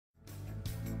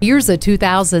Here's a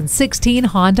 2016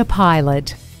 Honda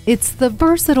Pilot. It's the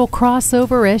versatile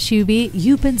crossover SUV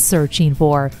you've been searching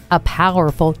for. A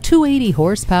powerful 280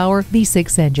 horsepower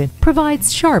V6 engine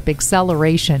provides sharp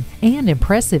acceleration and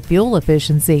impressive fuel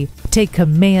efficiency. Take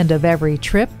command of every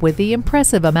trip with the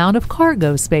impressive amount of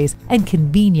cargo space and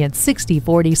convenient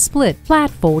 60/40 split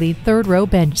flat-folding third-row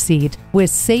bench seat. With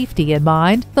safety in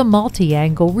mind, the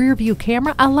multi-angle rear-view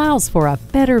camera allows for a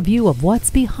better view of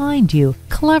what's behind you,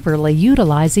 cleverly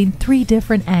utilizing 3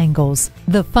 different angles.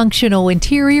 The functional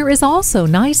interior is also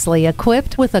nicely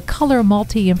equipped with a color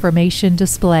multi-information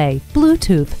display,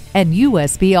 Bluetooth, and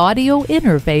USB audio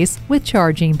interface with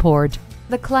charging port.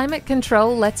 The climate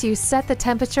control lets you set the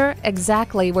temperature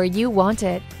exactly where you want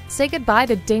it. Say goodbye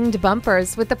to dinged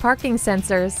bumpers with the parking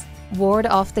sensors. Ward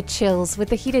off the chills with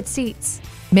the heated seats.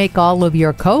 Make all of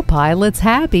your co-pilots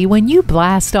happy when you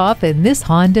blast off in this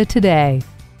Honda today.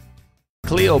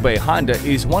 Cleo Bay Honda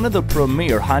is one of the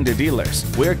premier Honda dealers.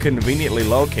 We're conveniently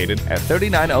located at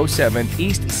 3907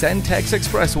 East Cen-Tex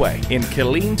Expressway in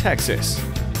Killeen, Texas.